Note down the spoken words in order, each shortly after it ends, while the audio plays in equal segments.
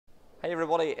Hey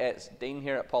everybody, it's Dean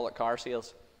here at Pollock Car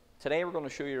Sales. Today we're going to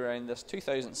show you around this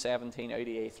 2017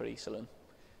 Audi A3 Saloon.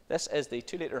 This is the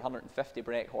 2 litre 150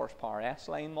 brake horsepower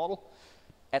S-Line model.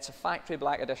 It's a factory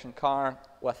black edition car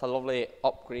with a lovely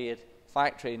upgrade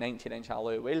factory 19-inch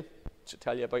alloy wheel, which I'll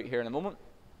tell you about here in a moment.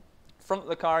 Front of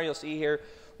the car you'll see here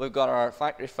we've got our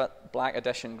factory fit black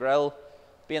edition grille.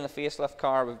 Being the facelift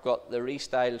car, we've got the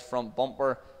restyled front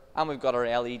bumper, and we've got our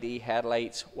LED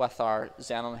headlights with our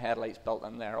xenon headlights built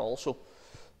in there also.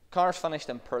 Car's finished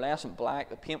in pearlescent black.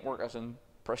 The paintwork is in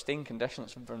pristine condition.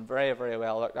 It's been very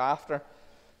well looked after.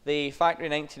 The factory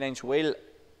 19-inch wheel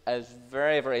is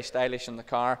very stylish in the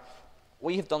car.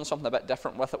 We have done something a bit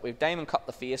different with it. We've diamond cut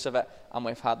the face of it, and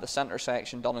we've had the centre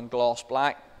section done in gloss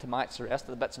black to match the rest of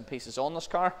the bits and pieces on this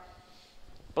car.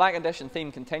 Black edition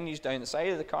theme continues down the side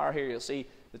of the car here. You'll see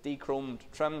the de-chromed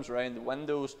trims around the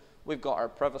windows. We've got our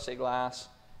privacy glass.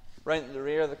 Round to the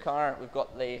rear of the car, we've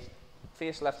got the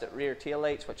facelifted rear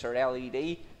taillights, which are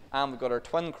LED, and we've got our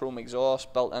twin chrome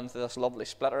exhaust built into this lovely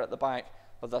splitter at the back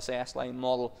of this S-Line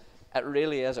model. It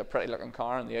really is a pretty looking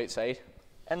car on the outside.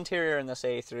 Interior in this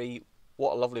A3,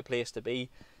 what a lovely place to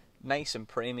be. Nice and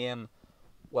premium,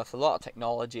 with a lot of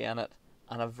technology in it,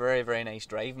 and a very nice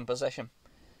driving position.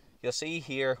 You'll see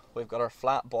here we've got our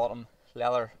flat bottom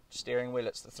leather steering wheel.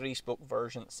 It's the 3-spoke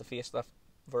version. It's the facelift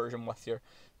version with your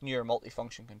newer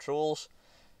multifunction controls.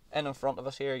 In front of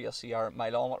us here you'll see our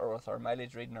mileometer with our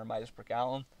mileage reading, our miles per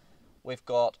gallon. We've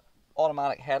got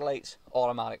automatic headlights,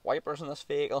 automatic wipers in this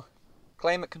vehicle.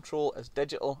 Climate control is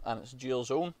digital and it's dual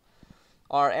zone.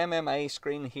 Our MMI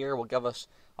screen here will give us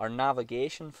our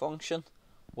navigation function,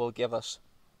 will give us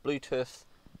Bluetooth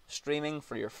streaming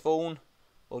for your phone,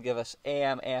 will give us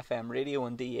AM, FM radio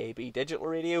and DAB digital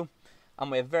radio, and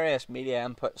we have various media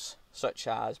inputs such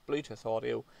as Bluetooth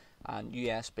audio and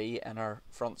USB in our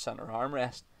front centre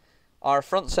armrest. Our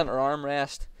front centre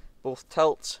armrest both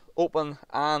tilts open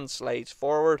and slides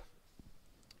forward.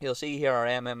 You'll see here our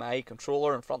MMI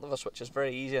controller in front of us, which is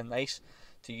very easy and nice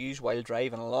to use while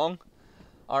driving along.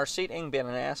 Our seating, being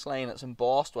an S-Line, it's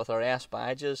embossed with our S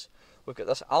badges. We've got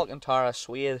this Alcantara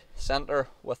suede centre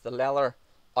with the leather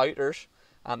outers,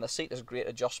 and the seat has great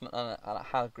adjustment in it, and it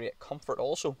has great comfort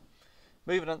also.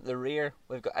 Moving into the rear,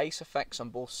 we've got ISOFIX on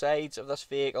both sides of this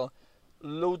vehicle.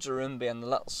 Loads of room being the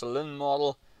little saloon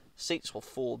model. Seats will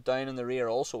fold down in the rear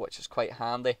also, which is quite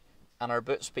handy. And our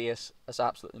boot space is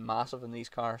absolutely massive in these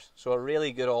cars. So a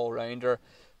really good all-rounder,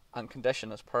 and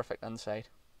condition is perfect inside.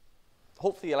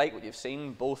 Hopefully you like what you've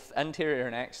seen. Both interior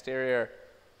and exterior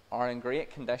are in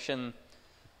great condition.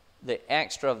 The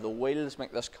extra of the wheels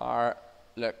make this car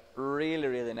look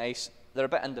really nice. They're a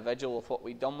bit individual with what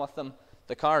we've done with them.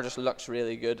 The car just looks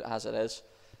really good as it is.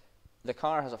 The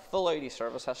car has a full Audi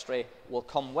service history, will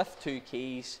come with 2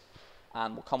 keys,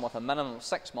 and will come with a minimum of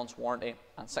 6 months warranty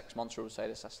and 6 months roadside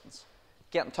assistance.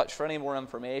 Get in touch for any more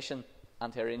information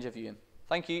and to arrange a viewing.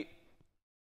 Thank you.